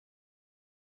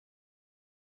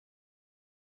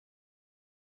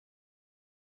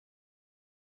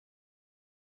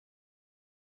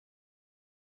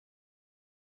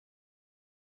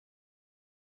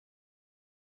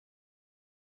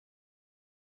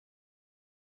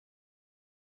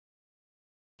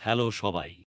Hello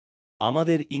সবাই,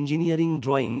 আমাদের engineering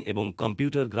drawing এবং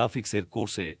কম্পিউটার গ্রাফিক্সের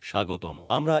কোর্সে স্বাগতম।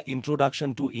 আমরা ইন্ট্রোডাকশন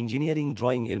টু ইঞ্জিনিয়ারিং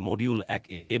ড্রয়িং এর মডিউল 1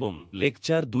 এবং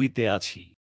লেকচার 2 আছি।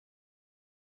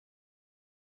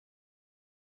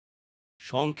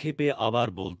 সংক্ষেপে আবার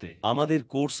বলতে, আমাদের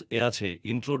কোর্স আছে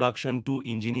ইন্ট্রোডাকশন টু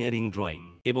ইঞ্জিনিয়ারিং ড্রয়িং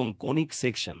এবং conic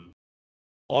section,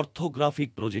 orthographic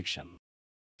projection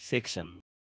section,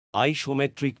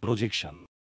 isometric projection.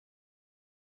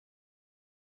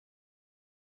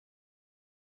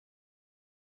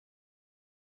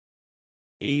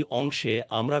 এই অংশে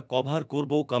আমরা কভার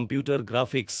করব কম্পিউটার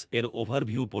গ্রাফিক্স এর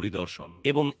ওভারভিউ পরিদর্শন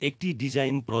এবং একটি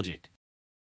ডিজাইন প্রজেক্ট।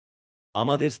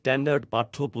 আমাদের স্ট্যান্ডার্ড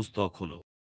পাঠ্যপুস্তক হল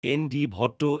এন.ডি.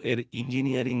 ভট্ট এর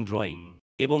ইঞ্জিনিয়ারিং ড্রয়িং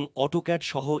এবং অটোক্যাড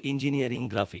সহ ইঞ্জিনিয়ারিং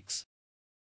গ্রাফিক্স।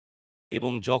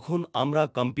 এবং যখন আমরা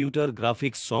কম্পিউটার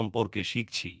গ্রাফিক্স সম্পর্কে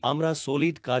শিখছি, আমরা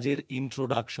সলিড কাজের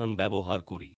ইন্ট্রোডাকশন ব্যবহার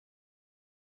করি।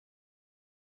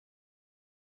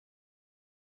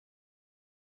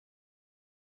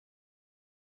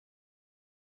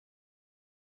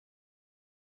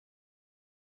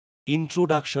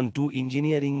 ইন্ট্রোডাকশন টু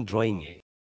ইঞ্জিনিয়ারিং ড্রয়িং এ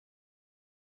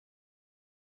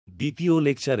দ্বিতীয়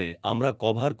লেকচারে আমরা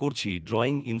কভার করছি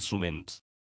ড্রয়িং ইনস্ট্রুমেন্টস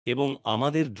এবং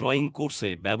আমাদের ড্রয়িং কোর্সে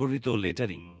ব্যবহৃত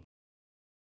লেটারিং।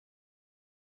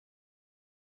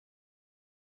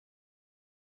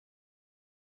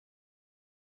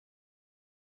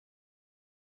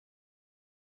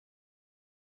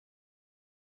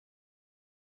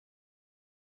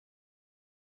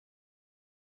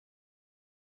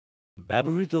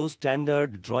 ব্যবহৃত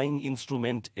স্ট্যান্ডার্ড ড্রয়িং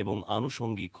ইনস্ট্রুমেন্ট এবং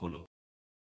আনুষঙ্গিক হল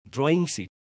drawing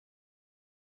sheet,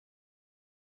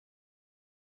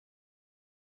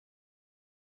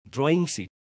 drawing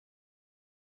sheet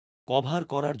cover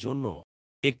করার জন্য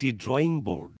একটি ড্রয়িং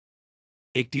বোর্ড,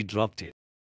 একটি ড্রফটেড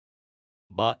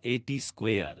বা এটি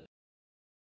স্কোয়ার,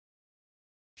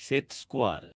 সেট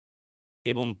স্কোয়ার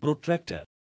এবং প্রোট্রাক্টর।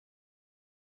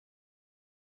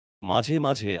 মাঝে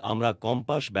মাঝে আমরা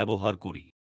কম্পাস ব্যবহার করি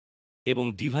এবং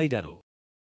ডিভাইডারও।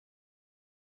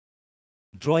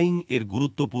 ড্রয়িং এর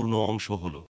গুরুত্বপূর্ণ অংশ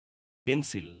হল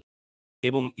পেন্সিল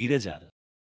এবং ইরেজার।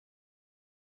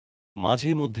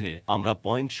 মাঝে মধ্যে আমরা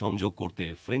পয়েন্ট সংযোগ করতে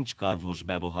ফ্রেঞ্চ কার্ভস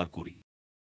ব্যবহার করি।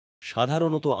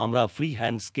 সাধারণত আমরা ফ্রি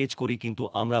হ্যান্ড স্কেচ করি, কিন্তু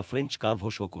আমরা ফ্রেঞ্চ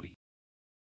কার্ভসও করি।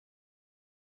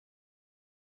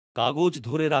 কাগজ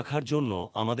ধরে রাখার জন্য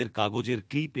আমাদের কাগজের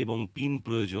ক্লিপ এবং পিন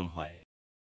প্রয়োজন হয়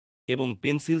এবং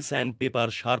পেন্সিল স্যান্ড পেপার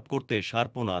শার্প করতে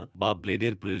শার্পনার বা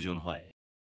ব্লেডের প্রয়োজন হয়।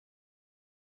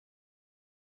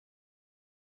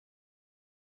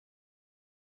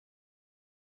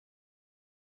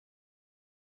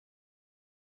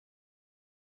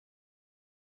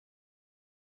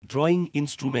 ড্রয়িং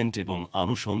ইনস্ট্রুমেন্ট এবং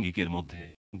আনুষঙ্গিকের মধ্যে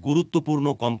গুরুত্বপূর্ণ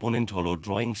কম্পোনেন্ট হল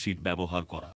ড্রয়িং শিট ব্যবহার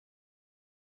করা।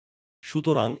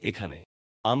 সুতরাং এখানে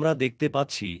আমরা দেখতে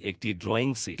পাচ্ছি একটি ড্রয়িং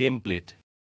শিট টেমপ্লেট,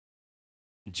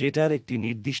 যেটার একটি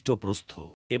নির্দিষ্ট প্রস্থ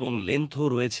এবং লেন্থও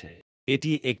রয়েছে।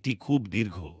 এটি একটি খুব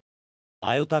দীর্ঘ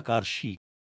আয়তাকার শীট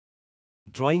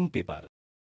ড্রয়িং পেপার,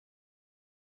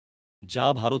 যা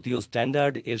ভারতীয়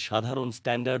স্ট্যান্ডার্ড এর সাধারণ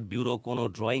স্ট্যান্ডার্ড ব্যুরো কোনো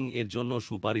ড্রয়িং এর জন্য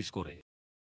সুপারিশ করে।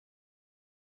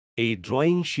 এই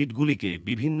ড্রয়িং শিটগুলিকে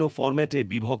বিভিন্ন ফরম্যাটে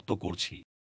বিভক্ত করছি,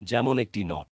 যেমন একটি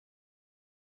নট,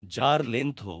 যার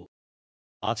লেন্থ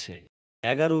আছে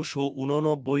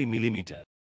 1189 মিলিমিটার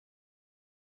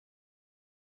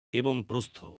এবং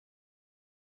প্রস্থ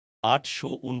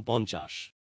 849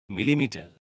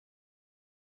 মিলিমিটার।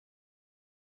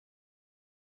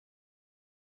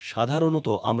 সাধারণত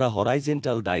আমরা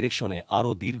হরাইজেন্টাল ডাইরেকশনে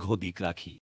আরও দীর্ঘ দিক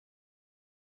রাখি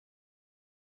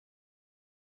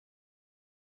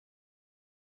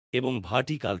এবং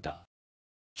ভার্টিকালটা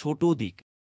ছোট দিক।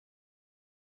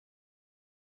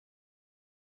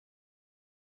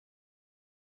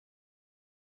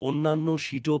 অন্যান্য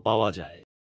শিটও পাওয়া যায়।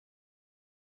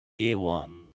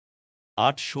 A1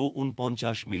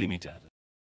 849 millimetre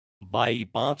by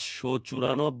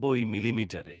 594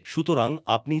 মিলিমিটারে। সুতরাং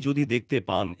আপনি যদি দেখতে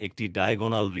পান একটি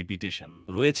ডায়াগোনাল রিপিটেশন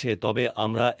রয়েছে, তবে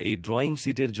আমরা এই ড্রয়িং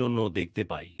শিটের জন্য দেখতে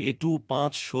পাই A2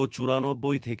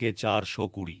 594 থেকে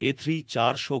 420, A3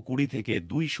 420 থেকে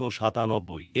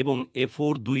 297 এবং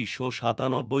A4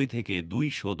 297 থেকে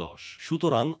 210।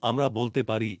 সুতরাং আমরা বলতে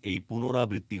পারি এই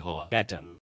পুনরাবৃত্তি হওয়া প্যাটার্ন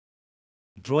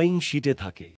ড্রয়িং শিটে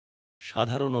থাকে।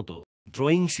 সাধারণত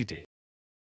ড্রয়িং শিটে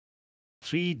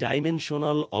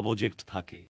 3-ডাইমেনশনাল অবজেক্ট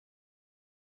থাকে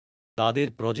তাদের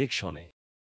প্রজেকশনে।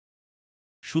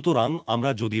 সুতরাং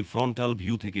আমরা যদি ফ্রন্টাল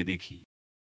ভিউ থেকে দেখি,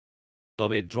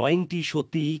 তবে ড্রয়িংটি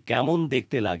সত্যিই কেমন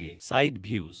দেখতে লাগে, সাইড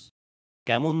ভিউজ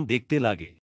কেমন দেখতে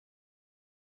লাগে।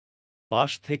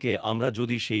 পাশ থেকে আমরা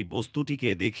যদি সেই বস্তুটিকে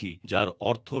দেখি, যার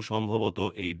অর্থ সম্ভবত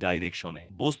এই ডাইরেকশনে,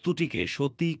 বস্তুটিকে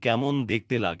সত্যি কেমন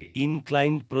দেখতে লাগে,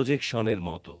 ইনক্লাইন্ড প্রজেকশনের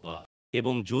মতো,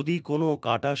 এবং যদি কোনো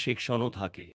কাটা সেকশনও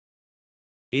থাকে,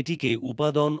 এটিকে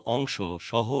উপাদান অংশ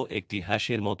সহ একটি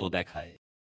হ্যাশের মতো দেখায়,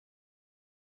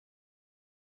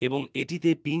 এবং এটিতে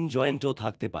পিন জয়েন্টও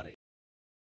থাকতে পারে,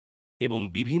 এবং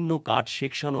বিভিন্ন কাট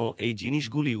সেকশনও এই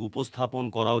জিনিসগুলি উপস্থাপন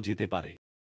করাও যেতে পারে,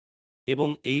 এবং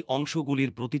এই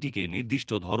অংশগুলির প্রতিটিকে নির্দিষ্ট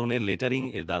ধরনের লেটারিং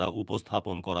এর দ্বারা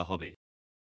উপস্থাপন করা হবে,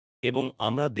 এবং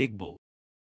আমরা দেখব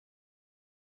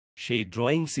সেই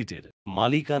ড্রয়িং শিটের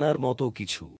মালিকানার মতো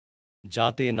কিছু,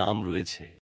 যাতে নাম রয়েছে,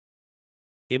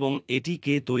 এবং এটি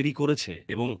কে তৈরি করেছে,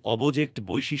 এবং অবজেক্ট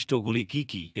বৈশিষ্ট্যগুলি কি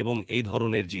কি, এবং এই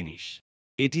ধরনের জিনিস।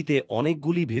 এটিতে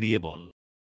অনেকগুলি ভেরিয়েবল,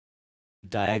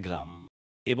 ডায়াগ্রাম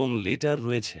এবং লেটার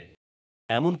রয়েছে।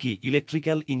 এমনকি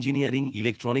ইলেকট্রিক্যাল ইঞ্জিনিয়ারিং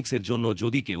ইলেকট্রনিক্সের জন্য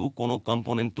যদি কেউ কোনো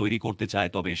কম্পোনেন্ট তৈরি করতে চায়,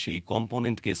 তবে সেই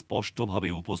কম্পোনেন্টকে স্পষ্টভাবে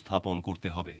উপস্থাপন করতে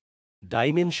হবে।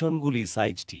 ডাইমেনশনগুলি,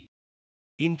 সাইজটি,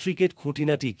 ইন্ট্রিকেট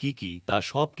খুঁটিনাটি কি কি, তা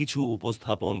সব কিছু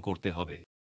উপস্থাপন করতে হবে।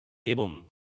 এবং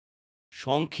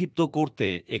সংক্ষিপ্ত করতে,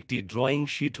 একটি ড্রয়িং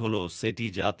শিট হল সেটি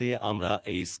যাতে আমরা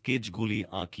এই স্কেচগুলি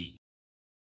আঁকি,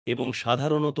 এবং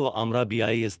সাধারণত আমরা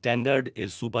বিআইএস স্ট্যান্ডার্ড এর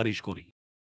সুপারিশ করি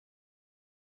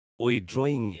ওই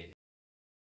ড্রয়িংয়ে,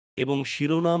 এবং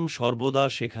শিরোনাম সর্বদা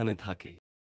সেখানে থাকে।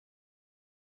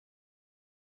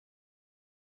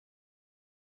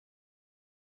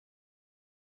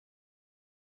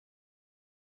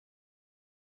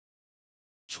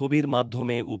 ছবির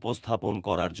মাধ্যমে উপস্থাপন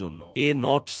করার জন্য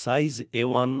A0 size,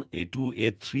 A1, A2,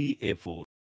 A3, A4।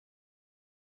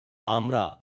 আমরা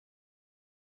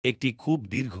একটি খুব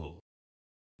দীর্ঘ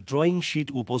ড্রয়িং শিট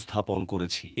উপস্থাপন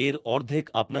করেছি। এর অর্ধেক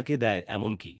আপনাকে দেয়,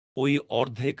 এমনকি ওই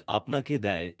অর্ধেক আপনাকে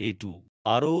দেয় A2,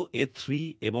 আরও A3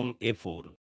 এবং A4।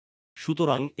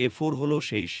 সুতরাং A4 হল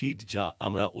সেই শিট যা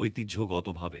আমরা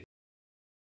ঐতিহ্যগতভাবে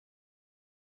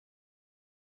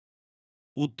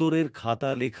উত্তরের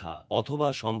খাতা লেখা, অথবা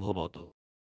সম্ভবত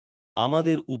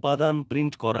আমাদের উপাদান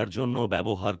প্রিন্ট করার জন্য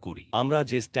ব্যবহার করি। আমরা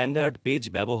যে স্ট্যান্ডার্ড পেজ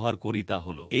ব্যবহার করি তা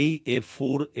হল এই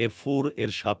A4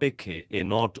 এর সাপেক্ষে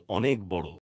A0 অনেক বড়।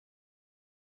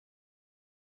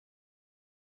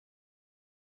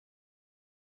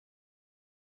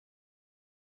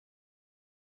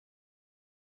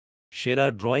 সেরা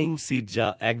ড্রয়িং শিট যা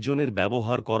একজনের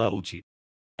ব্যবহার করা উচিত।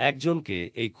 একজনকে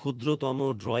এই ক্ষুদ্রতম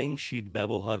ড্রয়িং শিট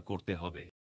ব্যবহার করতে হবে,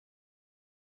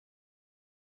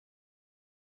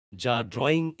 যা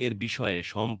ড্রয়িং এর বিষয়ে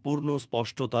সম্পূর্ণ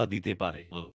স্পষ্টতা দিতে পারে,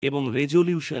 এবং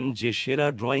রেজলিউশন। যে সেরা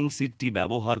ড্রয়িং শিটটি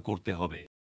ব্যবহার করতে হবে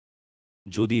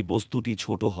যদি বস্তুটি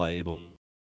ছোট হয় এবং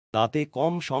তাতে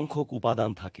কম সংখ্যক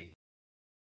উপাদান থাকে,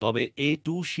 তবে A2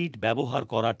 শিট ব্যবহার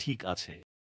করা ঠিক আছে।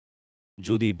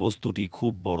 যদি বস্তুটি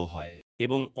খুব বড় হয়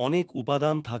এবং অনেক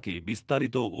উপাদান থাকে,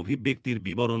 বিস্তারিত অভিব্যক্তির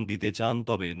বিবরণ দিতে চান,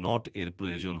 তবে নট এর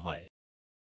প্রয়োজন হয়।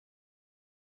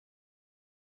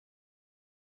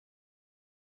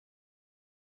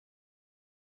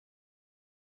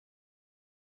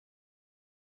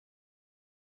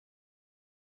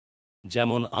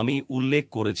 যেমন আমি উল্লেখ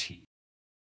করেছি,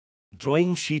 ড্রয়িং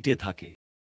শিটে থাকে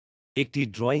একটি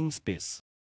ড্রয়িং স্পেস,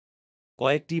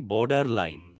 কয়েকটি বর্ডার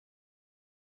লাইন,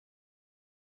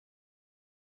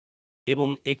 এবং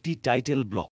একটি টাইটেল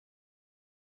ব্লক।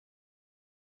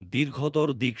 দীর্ঘতর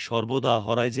দিক সর্বদা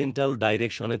হরাইজেন্টাল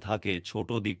ডাইরেকশনে থাকে, ছোট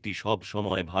দিকটি সব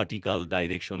সময় ভার্টিক্যাল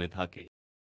ডাইরেকশনে থাকে।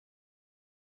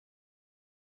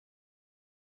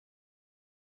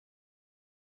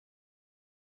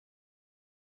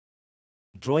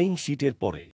 ড্রয়িং শিটের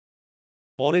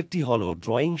পরেরটি হল,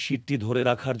 ড্রয়িং শিটটি ধরে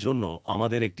রাখার জন্য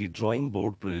আমাদের একটি ড্রয়িং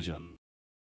বোর্ড প্রয়োজন।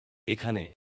 এখানে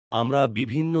আমরা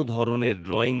বিভিন্ন ধরনের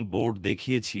ড্রয়িং বোর্ড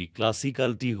দেখিয়েছি।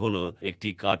 ক্লাসিক্যালটি হল একটি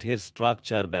কাঠের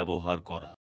স্ট্রাকচার ব্যবহার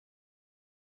করা,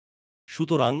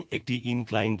 সুতরাং একটি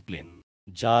ইনক্লাইন্ড প্লেন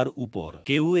যার উপর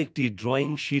কেউ একটি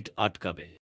ড্রয়িং শিট আটকাবে,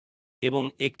 এবং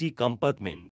একটি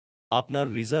কম্পার্টমেন্ট আপনার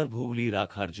রিজার্ভগুলি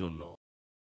রাখার জন্য,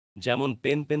 যেমন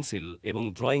পেন, পেন্সিল এবং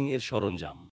ড্রয়িং এর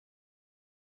সরঞ্জাম।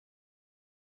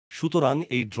 সুতরাং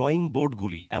এই ড্রয়িং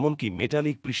বোর্ডগুলি এমনকি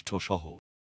মেটালিক পৃষ্ঠ সহ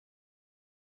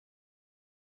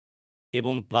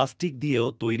এবং প্লাস্টিক দিয়েও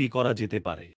তৈরি করা যেতে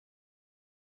পারে।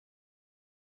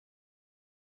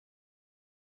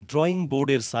 ড্রয়িং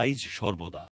বোর্ডের সাইজ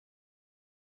সর্বদা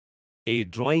এই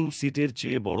ড্রয়িং শিটের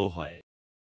চেয়ে বড় হয়।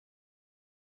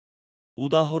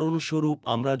 উদাহরণস্বরূপ,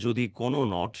 আমরা যদি কোনো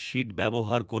নট শিট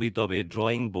ব্যবহার করি, তবে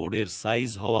ড্রয়িং বোর্ডের সাইজ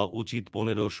হওয়া উচিত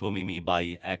 1500 মিমি বাই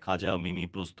 1000 মিমি,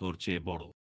 প্রস্থর চেয়ে বড়।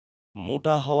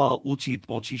 মোটা হওয়া উচিত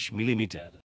 25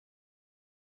 মিলিমিটার।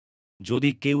 যদি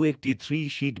কেউ একটি 3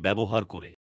 শিট ব্যবহার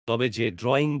করে, তবে যে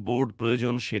ড্রয়িং বোর্ড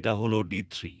প্রয়োজন সেটা হল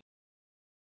D3।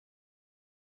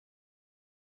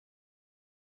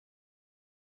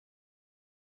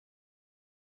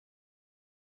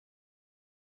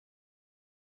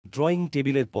 ড্রয়িং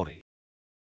টেবিলের পরে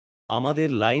আমাদের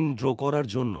লাইন ড্র করার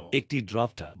জন্য একটি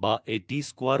ড্রাফটার বা টি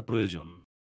স্কোয়ার প্রয়োজন।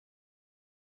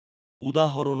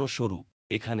 উদাহরণস্বরূপ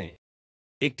এখানে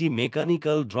একটি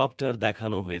মেকানিক্যাল ড্রাফটার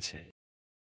দেখানো হয়েছে।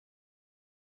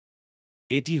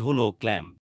 এটি হল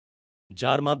ক্ল্যাম্প,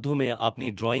 যার মাধ্যমে আপনি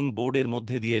ড্রয়িং বোর্ডের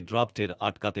মধ্যে দিয়ে ড্রাফটের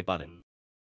আটকাতে পারেন।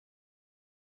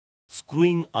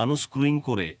 স্ক্রুইং আনস্ক্রুইং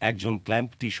করে একজন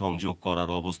ক্ল্যাম্পটি সংযোগ করার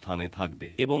অবস্থানে থাকবে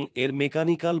এবং এর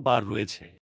মেকানিক্যাল বার রয়েছে,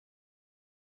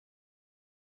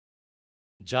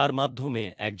 যার মাধ্যমে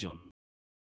একজন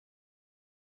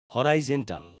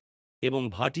হরাইজেন্টাল এবং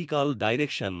ভার্টিক্যাল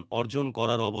ডাইরেকশন অর্জন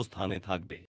করার অবস্থানে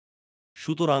থাকবে।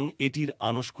 সুতরাং এটির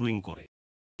আনস্ক্রুইং করে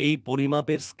এই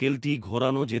পরিমাপের স্কেলটি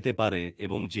ঘোরানো যেতে পারে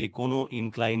এবং যে কোনো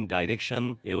ইনক্লাইন ডাইরেকশন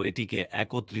এও এটিকে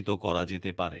একত্রিত করা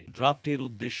যেতে পারে। ড্রাফটের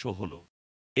উদ্দেশ্য হল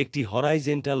একটি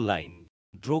হরাইজেন্টাল লাইন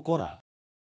ড্র করা।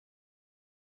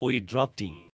 ওই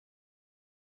ড্রাফটিং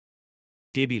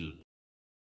টেবিল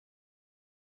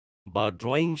বা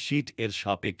ড্রয়িং শিট এর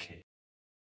সাপেক্ষে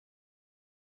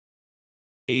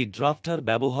এই ড্রাফটার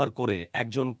ব্যবহার করে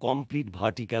একজন কমপ্লিট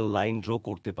ভার্টিক্যাল লাইন ড্র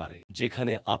করতে পারে।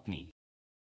 যেখানে আপনি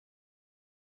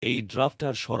এই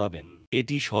ড্রাফটার সরাবেন,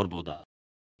 এটি সর্বদা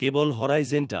কেবল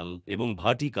হরাইজেন্টাল এবং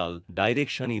ভার্টিক্যাল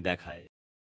ডাইরেকশনই দেখায়।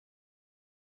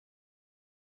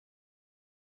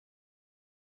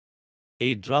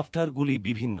 এই ড্রাফটারগুলি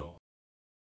বিভিন্ন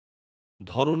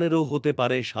ধরনেরও হতে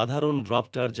পারে। সাধারণ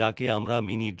ড্রাফটার, যাকে আমরা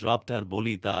মিনি ড্রাফটার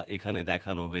বলি, তা এখানে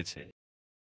দেখানো হয়েছে।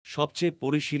 সবচেয়ে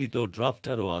পরিশীলিত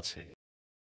ড্রাফটারও আছে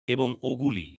এবং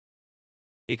ওগুলি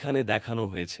এখানে দেখানো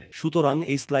হয়েছে। সুতরাং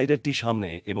এই স্লাইডারটি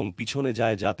সামনে এবং পিছনে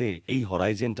যায় যাতে এই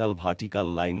হরাইজেন্টাল ভার্টিক্যাল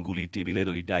লাইনগুলি টেবিলের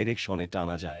ওই ডাইরেকশনে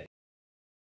টানা যায়।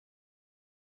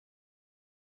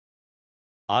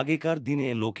 আগেকার দিনে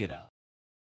লোকেরা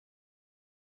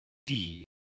টি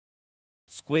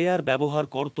স্কোয়ার ব্যবহার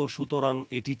করত, সুতরাং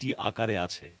এটি টি আকারে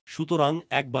আছে। সুতরাং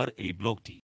একবার এই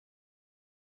ব্লকটি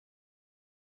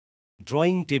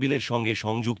ড্রয়িং টেবিলের সঙ্গে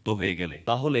সংযুক্ত হয়ে গেলে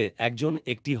তাহলে একজন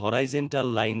একটি হরাইজেন্টাল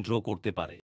লাইন ড্র করতে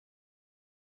পারে।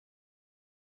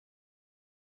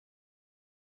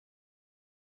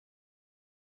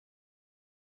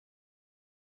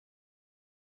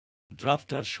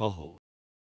 ড্রাফটার সহ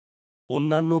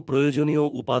অন্যান্য প্রয়োজনীয়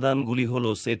উপাদানগুলি হল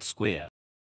সেট স্কোয়ার।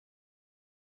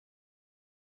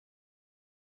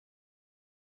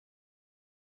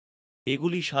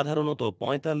 এগুলি সাধারণত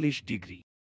 ৪৫ ডিগ্রি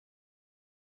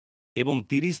এবং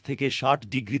 ৩০ থেকে ৬০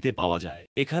 ডিগ্রিতে পাওয়া যায়।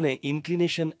 এখানে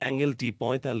ইনক্লিনেশন অ্যাঙ্গেলটি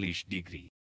 ৪৫ ডিগ্রি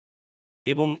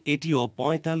এবং এটিও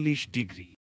 ৪৫ ডিগ্রি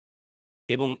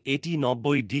এবং এটি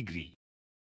 ৯০ ডিগ্রি।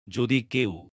 যদি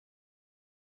কেউ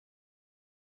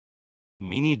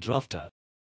মিনি ড্রাফটার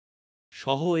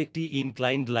সহ একটি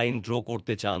ইনক্লাইন্ড লাইন ড্র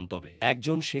করতে চান, তবে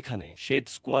একজন সেখানে সেট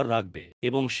স্কোয়ার রাখবে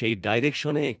এবং সেই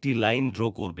ডাইরেকশনে একটি লাইন ড্র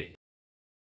করবে।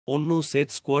 অন্য সেট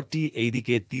স্কোয়ারটি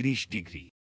এইদিকে ৩০ ডিগ্রি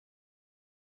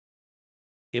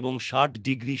এবং ৬০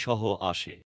 ডিগ্রি সহ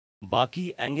আসে। বাকি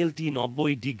অ্যাঙ্গেলটি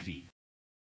 ৯০ ডিগ্রি।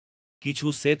 কিছু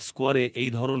সেট স্কোয়ারে এই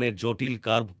ধরনের জটিল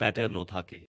কার্ভ প্যাটার্নও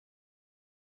থাকে।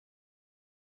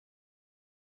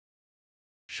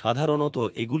 সাধারণত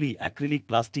এগুলি অ্যাক্রিলিক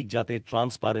প্লাস্টিক, যাতে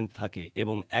ট্রান্সপারেন্ট থাকে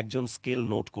এবং একজন স্কেল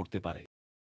নোট করতে পারে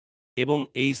এবং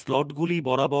এই স্লটগুলি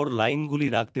বরাবর লাইনগুলি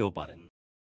রাখতেও পারেন।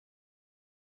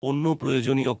 অন্য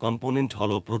প্রয়োজনীয় কম্পোনেন্ট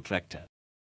হল প্রোট্র্যাক্টর,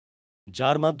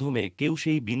 যার মাধ্যমে কেউ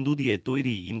সেই বিন্দু দিয়ে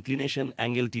তৈরি ইনক্লিনেশন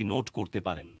অ্যাঙ্গেলটি নোট করতে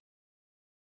পারেন।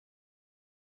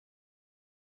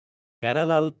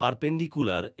 প্যারালাল,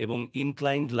 পারপেন্ডিকুলার এবং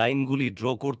ইনক্লাইন্ড লাইনগুলি ড্র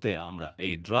করতে আমরা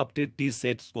এই ড্রাফটেড টি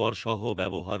সেট স্কোয়ার সহ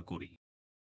ব্যবহার করি।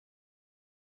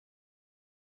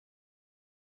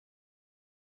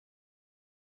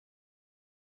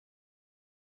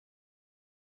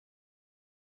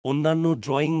 অন্যান্য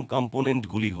ড্রয়িং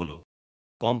কম্পোনেন্টগুলি হল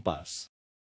কম্পাস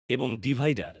এবং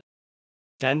ডিভাইডার।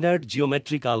 স্ট্যান্ডার্ড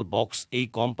জিওমেট্রিক্যাল বক্স এই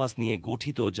কম্পাস নিয়ে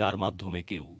গঠিত, যার মাধ্যমে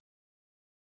কেউ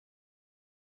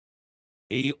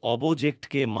এই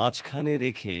অবজেক্টকে মাঝখানে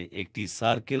রেখে একটি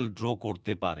সার্কেল ড্র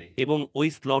করতে পারে এবং ওই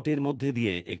স্লটের মধ্যে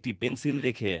দিয়ে একটি পেন্সিল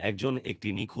রেখে একজন একটি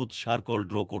নিখুঁত সার্কেল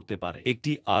ড্র করতে পারে।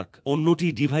 একটি আর্ক। অন্যটি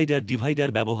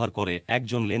ডিভাইডার ব্যবহার করে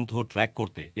একজন লেন্থ ট্র্যাক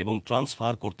করতে এবং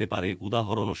ট্রান্সফার করতে পারে।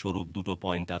 উদাহরণস্বরূপ দুটো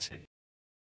পয়েন্ট আছে,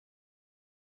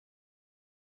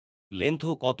 লেন্থ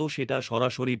কত সেটা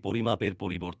সরাসরি পরিমাপের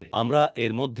পরিবর্তে আমরা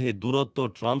এর মধ্যে দূরত্ব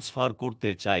ট্রান্সফার করতে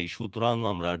চাই, সুতরাং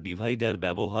আমরা ডিভাইডার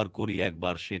ব্যবহার করি।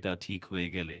 একবার সেটা ঠিক হয়ে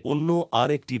গেলে অন্য আর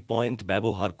একটি পয়েন্ট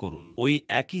ব্যবহার করুন ওই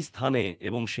একই স্থানে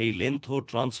এবং সেই লেন্থ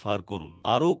ট্রান্সফার করুন।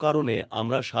 আরও কারণে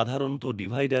আমরা সাধারণত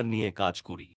ডিভাইডার নিয়ে কাজ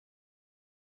করি।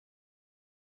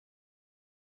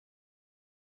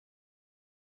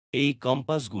 এই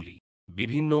কম্পাসগুলি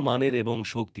বিভিন্ন মানের এবং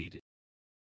শক্তির।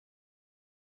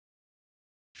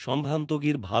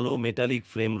 সম্ভ্রান্তগির ভালো মেটালিক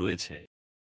ফ্রেম রয়েছে,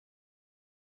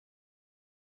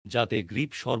 যাতে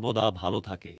গ্রিপ সর্বদা ভালো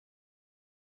থাকে,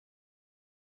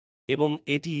 এবং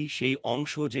এটি সেই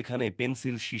অংশ যেখানে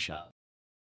পেন্সিল সীসা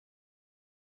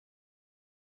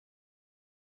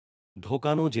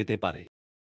ঢোকানো যেতে পারে।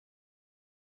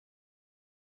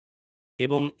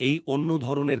 এবং এই অন্য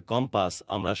ধরনের কম্পাস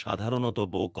আমরা সাধারণত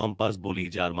বো কম্পাস বলি,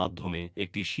 যার মাধ্যমে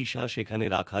একটি সীসা সেখানে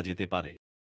রাখা যেতে পারে।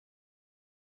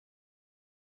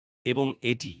 এবং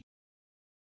এটি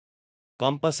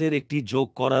কম্পাসের একটি যোগ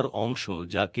করার অংশ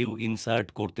যা কেউ ইনসার্ট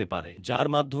করতে পারে, যার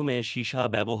মাধ্যমে সীসা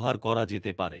ব্যবহার করা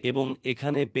যেতে পারে, এবং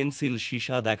এখানে পেন্সিল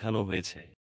সীসা দেখানো হয়েছে।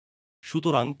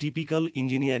 সুতরাং টিপিক্যাল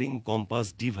ইঞ্জিনিয়ারিং কম্পাস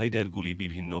ডিভাইডারগুলি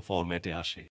বিভিন্ন ফরম্যাটে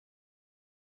আসে।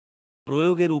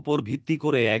 প্রয়োগের উপর ভিত্তি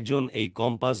করে একজন এই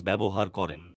কম্পাস ব্যবহার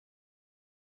করেন।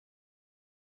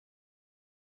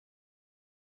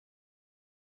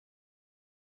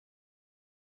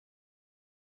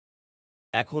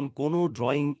 এখন কোনো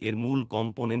ড্রয়িং এর মূল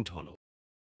কম্পোনেন্ট হল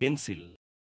পেন্সিল।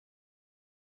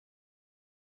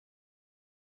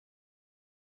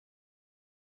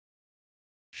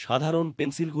 সাধারণ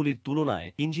পেন্সিলগুলির তুলনায়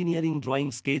ইঞ্জিনিয়ারিং ড্রয়িং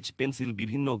স্কেচ পেন্সিল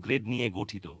বিভিন্ন গ্রেড নিয়ে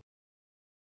গঠিত।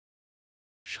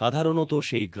 সাধারণত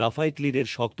সেই গ্রাফাইট লিডের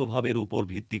শক্তভাবের উপর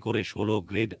ভিত্তি করে 16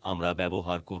 গ্রেড আমরা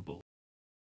ব্যবহার করব।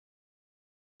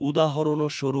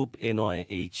 উদাহরণস্বরূপ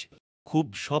A9H খুব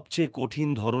সবচেয়ে কঠিন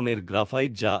ধরনের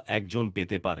গ্রাফাইট যা একজন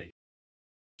পেতে পারে।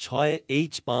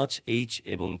 6H, 5H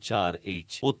এবং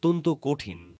 4H অত্যন্ত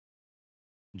কঠিন।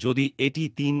 যদি এটি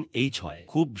 3H হয়,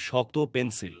 খুব শক্ত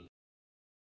পেন্সিল,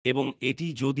 এবং এটি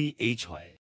যদি H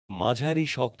হয়, মাঝারি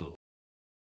শক্ত।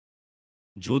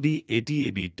 যদি এটি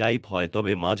AB টাইপ হয়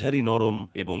তবে মাঝারি নরম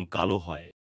এবং কালো হয়।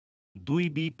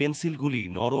 2B পেন্সিলগুলি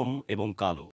নরম এবং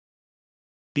কালো।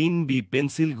 3B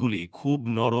পেন্সিলগুলি খুব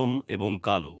নরম এবং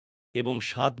কালো, এবং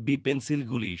 7B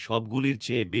পেন্সিলগুলি সবগুলির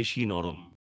চেয়ে বেশি নরম।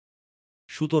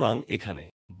 সুতরাং এখানে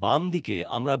বাম দিকে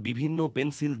আমরা বিভিন্ন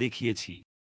পেন্সিল দেখিয়েছি,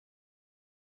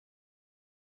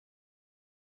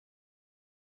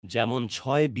 যেমন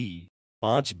 6B,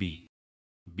 5B,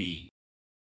 B,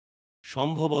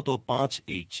 সম্ভবত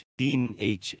 5H,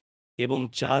 3H এবং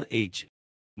 4H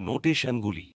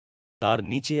নোটেশনগুলি। তার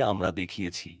নিচে আমরা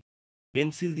দেখিয়েছি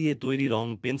পেন্সিল দিয়ে তৈরি রং,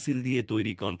 পেন্সিল দিয়ে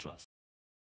তৈরি কন্ট্রাস্ট।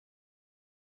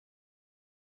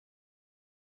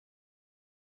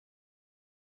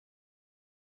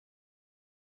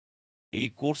 এই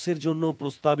কোর্সের জন্য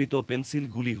প্রস্তাবিত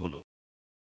পেন্সিলগুলি হল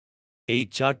এই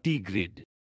 4টি গ্রেড।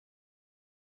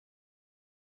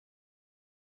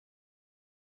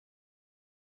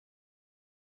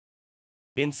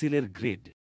 পেন্সিলের গ্রেড,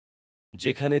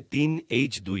 যেখানে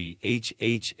 3H,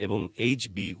 2H এবং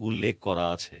HB উল্লেখ করা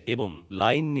আছে, এবং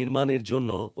লাইন নির্মাণের জন্য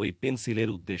ওই পেন্সিলের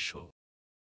উদ্দেশ্য।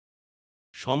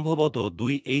 সম্ভবত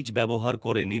 2H ব্যবহার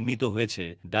করে নির্মিত হয়েছে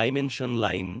ডাইমেনশন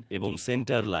লাইন এবং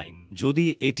সেন্টার লাইন। যদি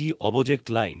এটি অবজেক্ট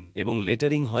লাইন এবং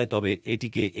লেটারিং হয় তবে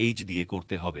এটিকে H দিয়ে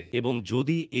করতে হবে, এবং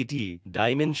যদি এটি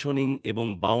ডাইমেনশনিং এবং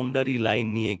বাউন্ডারি লাইন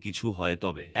নিয়ে কিছু হয়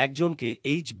তবে একজনকে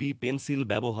HB পেন্সিল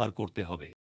ব্যবহার করতে হবে।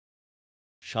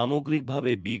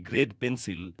 সামগ্রিকভাবে বি গ্রেড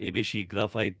পেন্সিল এ বেশি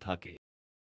গ্রাফাইট থাকে।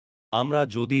 আমরা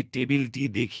যদি টেবিলটি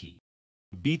দেখি,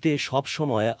 বিতে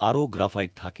সবসময় আরও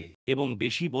গ্রাফাইট থাকে এবং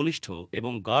বেশি বলিষ্ঠ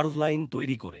এবং গাঢ় লাইন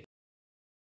তৈরি করে,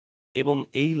 এবং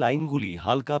এই লাইনগুলি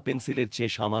হালকা পেন্সিলের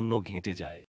চেয়ে সামান্য ঘেঁটে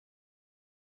যায়।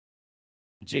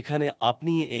 যেখানে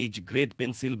আপনি এইচ গ্রেড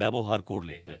পেন্সিল ব্যবহার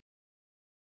করলে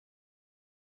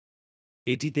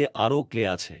এটিতে আরও ক্লে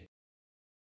আছে,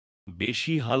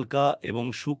 বেশি হালকা এবং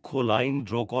সূক্ষ্ম লাইন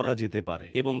ড্র করা যেতে পারে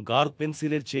এবং গাঢ়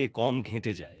পেন্সিলের চেয়ে কম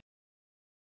ঘেঁটে যায়।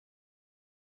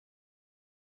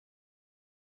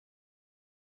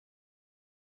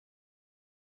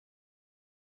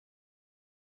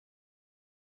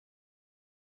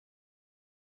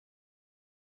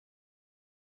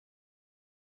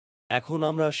 এখন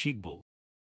আমরা শিখব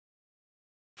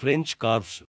ফ্রেঞ্চ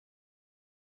কার্ভস।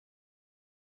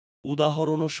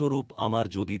 উদাহরণস্বরূপ, আমার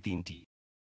যদি 3টি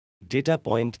ডেটা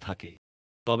পয়েন্ট থাকে,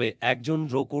 তবে একজন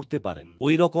ড্র করতে পারেন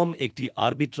ওই রকম একটি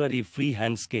আরবিট্রারি ফ্রি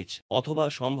হ্যান্ড স্কেচ, অথবা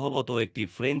সম্ভবত একটি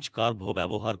ফ্রেঞ্চ কার্ভও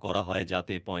ব্যবহার করা হয়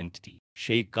যাতে পয়েন্টটি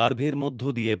সেই কার্ভের মধ্য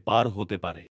দিয়ে পার হতে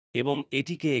পারে এবং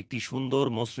এটিকে একটি সুন্দর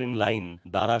মসৃণ লাইন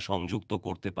দ্বারা সংযুক্ত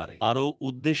করতে পারে। আরও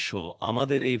উদ্দেশ্য,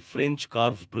 আমাদের এই ফ্রেঞ্চ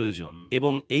কার্ভ প্রয়োজন,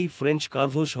 এবং এই ফ্রেঞ্চ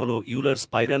কার্ভস হল ইউলার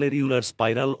স্পাইরালের ইউলার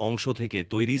স্পাইরাল অংশ থেকে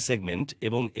তৈরি সেগমেন্ট,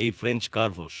 এবং এই ফ্রেঞ্চ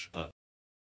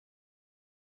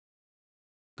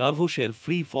কার্ভসের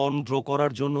ফ্রি ফর্ম ড্র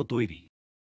করার জন্য তৈরি।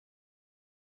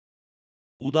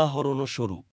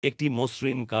 উদাহরণস্বরূপ, একটি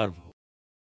মসৃণ কার্ভ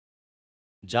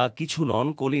যা কিছু নন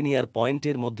কোলিনিয়ার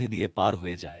পয়েন্টের মধ্যে দিয়ে পার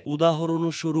হয়ে যায়।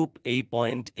 উদাহরণস্বরূপ এই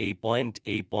পয়েন্ট, এই পয়েন্ট,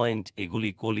 এই পয়েন্ট এগুলি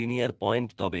কোলিনিয়ার পয়েন্ট,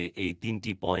 তবে এই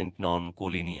তিনটি পয়েন্ট নন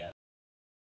কোলিনিয়ার।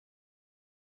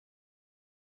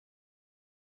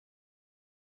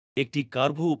 একটি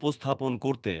কার্ভ উপস্থাপন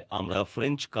করতে আমরা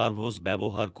ফ্রেঞ্চ কার্ভস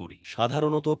ব্যবহার করি।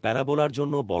 সাধারণত প্যারাবোলার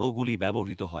জন্য বড়গুলি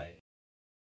ব্যবহৃত হয়।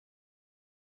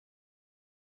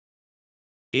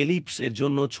 এলিপস এর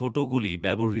জন্য ছোটগুলি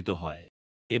ব্যবহৃত হয়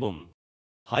এবং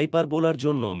হাইপারবোলার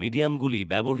জন্য মিডিয়ামগুলি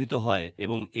ব্যবহৃত হয়,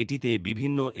 এবং এটিতে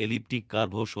বিভিন্ন এলিপ্টিক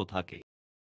কার্ভসও থাকে।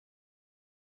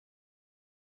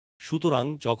 সুতরাং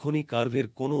যখনই কার্ভের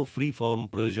কোনো ফ্রি ফর্ম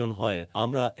প্রয়োজন হয়,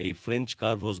 আমরা এই ফ্রেঞ্চ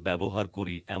কার্ভস ব্যবহার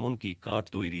করি। এমনকি কাঠ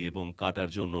তৈরি এবং কাটার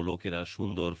জন্য লোকেরা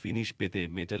সুন্দর ফিনিশ পেতে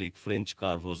মেটালিক ফ্রেঞ্চ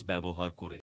কার্ভস ব্যবহার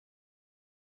করে।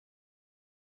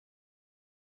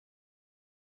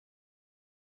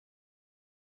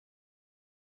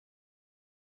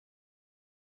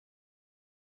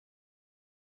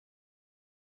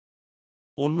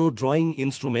 অন্য ড্রয়িং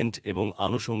ইনস্ট্রুমেন্ট এবং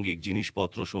আনুষঙ্গিক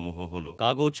জিনিসপত্রসমূহ হল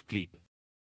কাগজ, ক্লিপ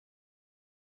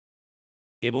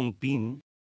এবং পিন।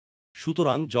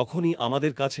 সুতরাং যখনই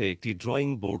আমাদের কাছে একটি ড্রয়িং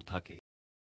বোর্ড থাকে,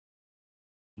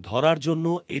 ধরার জন্য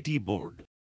এটি বোর্ড,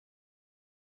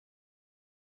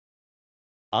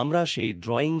 আমরা সেই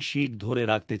ড্রয়িং শিট ধরে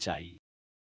রাখতে চাই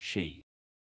সেই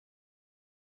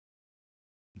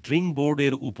ড্রিং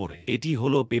বোর্ডের উপরে। এটি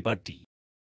হল পেপারটি।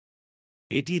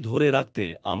 এটি ধরে রাখতে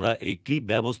আমরা এই ক্লিপ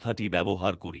ব্যবস্থাটি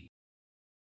ব্যবহার করি।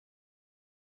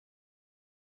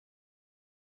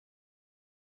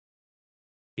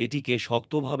 এটিকে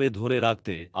শক্তভাবে ধরে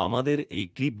রাখতে আমাদের এই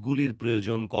ক্লিপগুলির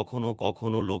প্রয়োজন। কখনো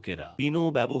কখনো লোকেরা পিনও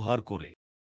ব্যবহার করে।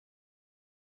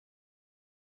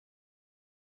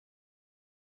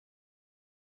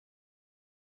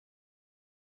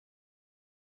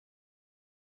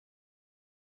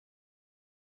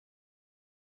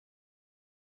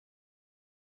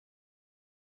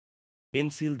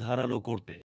 পেন্সিল ধারালো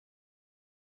করতে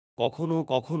কখনো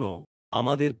কখনো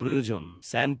আমাদের প্রয়োজন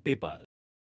স্যান্ড পেপার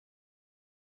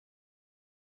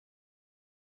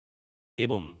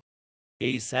এবং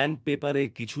এই স্যান্ড পেপারে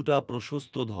কিছুটা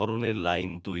প্রশস্ত ধরনের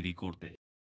লাইন তৈরি করতে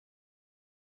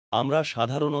আমরা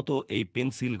সাধারণত এই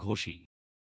পেন্সিল ঘষি।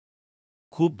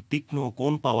 খুব তীক্ষ্ণ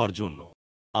কোণ পাওয়ার জন্য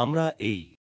আমরা এই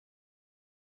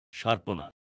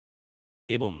শার্পনার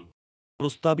এবং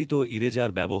প্রস্তাবিত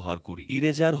ইরেজার ব্যবহার করি।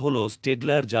 ইরেজার হল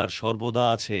স্টেডলার, যার সর্বদা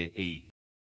আছে এই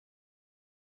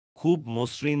খুব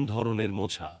মসৃণ ধরনের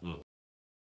মোছা।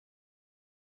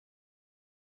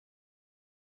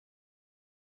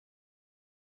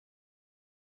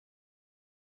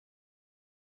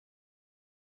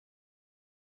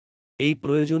 এই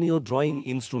প্রয়োজনীয় ড্রয়িং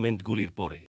ইনস্ট্রুমেন্টগুলির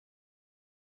পরে,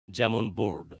 যেমন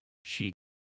board, sheet,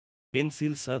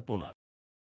 pencil sharpener,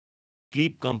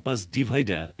 clip, compass,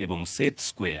 divider এবং সেট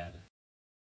স্কোয়ার।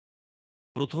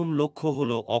 প্রথম লক্ষ্য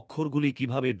হল অক্ষরগুলি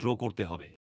কিভাবে ড্র করতে হবে।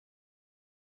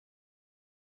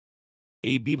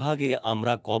 এই বিভাগে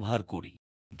আমরা কভার করি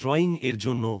ড্রয়িং এর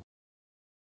জন্য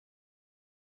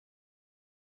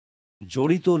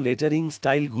জড়িত লেটারিং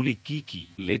স্টাইলগুলি কি কি।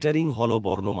 লেটারিং হল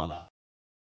বর্ণমালা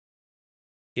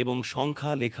এবং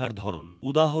সংখ্যা লেখার ধরন।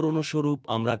 উদাহরণস্বরূপ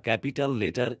আমরা capital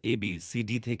letter A B C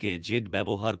D থেকে জেড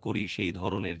ব্যবহার করি সেই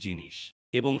ধরনের জিনিস,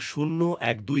 এবং 0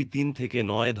 1 2 3 থেকে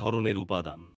 9 ধরনের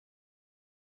উপাদান।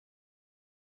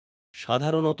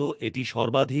 সাধারণত এটি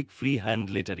সর্বাধিক ফ্রি হ্যান্ড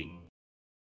লেটারিং,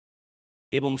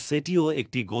 এবং সেটিও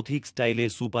একটি গথিক স্টাইলে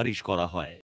সুপারিশ করা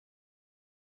হয়।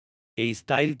 এই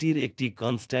স্টাইলটির একটি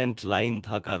কনস্ট্যান্ট লাইন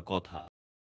থাকার কথা।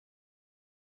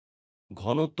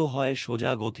 ঘনত্ব হয়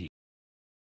সোজা গথিক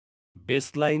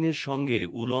বেসলাইনের সঙ্গে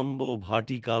উলম্ব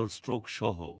ভার্টিকাল স্ট্রোক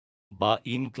সহ, বা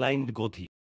ইনক্লাইন্ড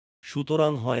গথিক।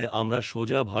 সুতরাং হয় আমরা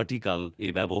সোজা ভার্টিকাল এ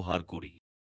ব্যবহার করি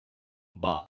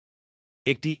বা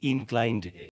একটি ইনক্লাইন্ড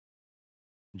এ।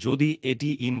 যদি এটি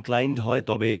ইনক্লাইন্ড হয়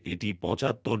তবে এটি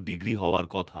 75 ডিগ্রি হওয়ার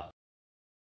কথা,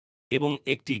 এবং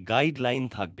একটি গাইড লাইন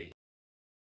থাকবে।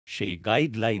 সেই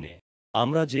গাইড লাইনে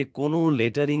আমরা যে কোনো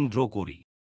লেটারিং ড্র করি।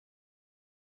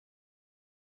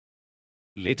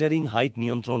 লেটারিং হাইট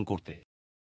নিয়ন্ত্রণ করতে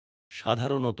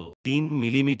সাধারণত 3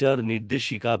 মিলিমিটার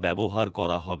নির্দেশিকা ব্যবহার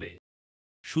করা হবে।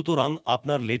 সুতরাং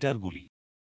আপনার লেটারগুলি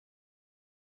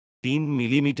 3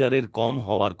 মিলিমিটারের কম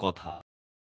হওয়ার কথা।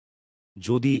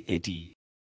 যদি এটি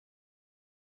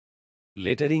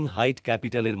লেটারিং হাইট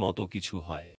ক্যাপিটালের মতো কিছু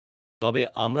হয়, তবে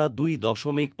আমরা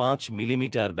 2.5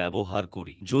 মিলিমিটার ব্যবহার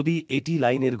করি। যদি এটি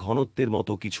লাইনের ঘনত্বের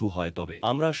মতো কিছু হয় তবে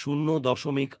আমরা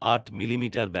 0.8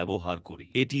 মিলিমিটার ব্যবহার করি।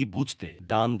 এটি বুঝতে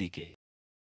ডান দিকে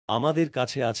আমাদের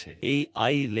কাছে আছে এই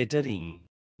আই লেটারিং,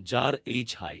 যার এইচ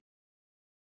হাইট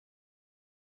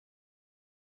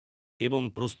এবং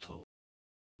প্রস্থ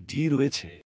ডি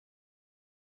রয়েছে,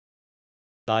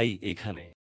 তাই এখানে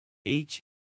এইচ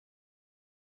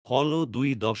হল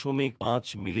 2.5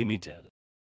 মিলিমিটার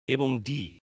এবং ডি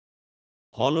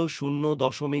হল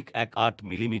 0.18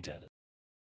 মিলিমিটার।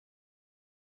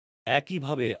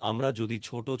 একইভাবে আমরা যদি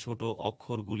ছোট ছোট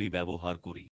অক্ষরগুলি ব্যবহার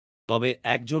করি, তবে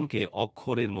একজনকে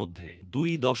অক্ষরের মধ্যে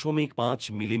 2.5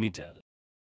 মিলিমিটার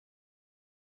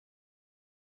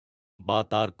বা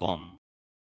তার কম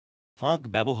ফাঁক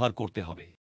ব্যবহার করতে হবে।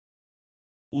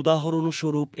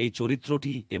 উদাহরণস্বরূপ এই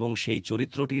চরিত্রটি এবং সেই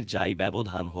চরিত্রটির যাই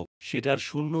ব্যবধান হোক, সেটার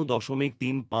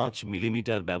 0.35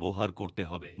 মিলিমিটার ব্যবহার করতে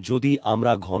হবে। যদি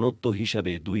আমরা ঘনত্ব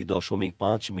হিসাবে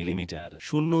 2.5 মিলিমিটার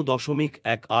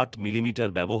 0.18 মিলিমিটার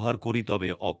ব্যবহার করি, তবে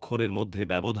অক্ষরের মধ্যে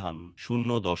ব্যবধান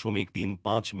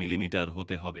 0.35 মিলিমিটার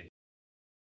হতে হবে।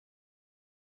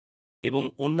 এবং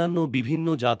অন্যান্য বিভিন্ন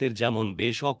জাতের যেমন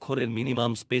বেশ অক্ষরের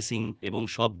মিনিমাম স্পেসিং এবং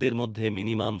শব্দের মধ্যে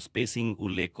মিনিমাম স্পেসিং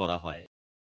উল্লেখ করা হয়।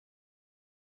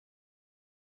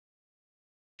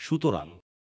 সুতরাং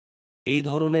এই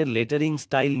ধরনের লেটারিং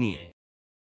স্টাইল নিয়ে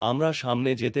আমরা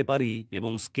সামনে যেতে পারি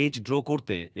এবং স্কেচ ড্র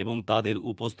করতে এবং তাদের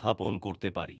উপস্থাপন করতে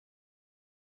পারি।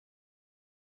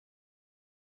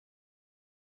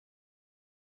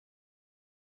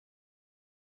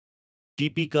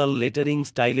 টিপিক্যাল লেটারিং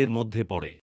স্টাইলের মধ্যে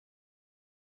পড়ে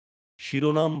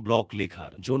শিরোনাম ব্লক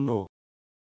লেখার জন্য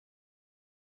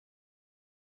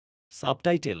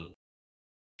সাবটাইটেল,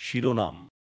 শিরোনাম,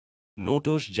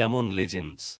 নোটস যেমন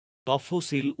লেজেন্ডস,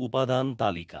 তফসিল উপাদান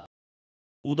তালিকা।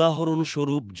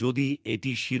 উদাহরণস্বরূপ যদি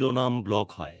এটি শিরোনাম ব্লক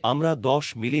হয়, আমরা 10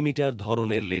 মিলিমিটার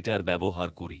ধরনের লেটার ব্যবহার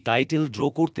করি। টাইটেল ড্র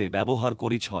করতে ব্যবহার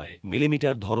করি 6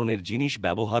 মিলিমিটার ধরনের জিনিস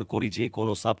ব্যবহার করি। যে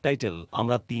কোনো সাবটাইটেল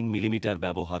আমরা 3 মিলিমিটার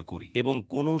ব্যবহার করি এবং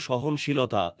কোনো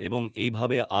সহনশীলতা এবং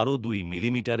এইভাবে আরও 2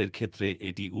 মিলিমিটারের ক্ষেত্রে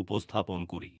এটি উপস্থাপন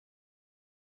করি।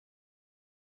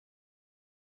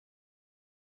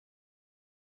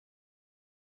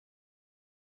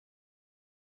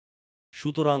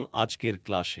 সুতরাং আজকের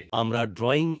ক্লাসে আমরা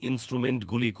ড্রয়িং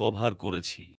ইনস্ট্রুমেন্টগুলি কভার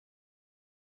করেছি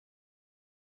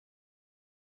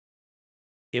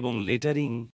এবং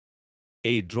লেটারিং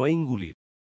এই ড্রয়িংগুলির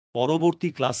পরবর্তী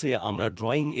ক্লাসে আমরা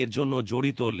ড্রয়িং এর জন্য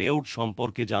জড়িত লেআউট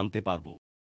সম্পর্কে জানতে পারব।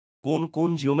 কোন কোন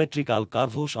জিওমেট্রিক্যাল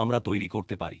কার্ভস আমরা তৈরি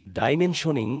করতে পারি,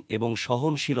 ডাইমেনশনিং এবং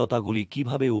সহনশীলতাগুলি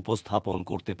কিভাবে উপস্থাপন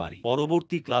করতে পারি।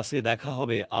 পরবর্তী ক্লাসে দেখা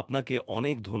হবে। আপনাকে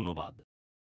অনেক ধন্যবাদ।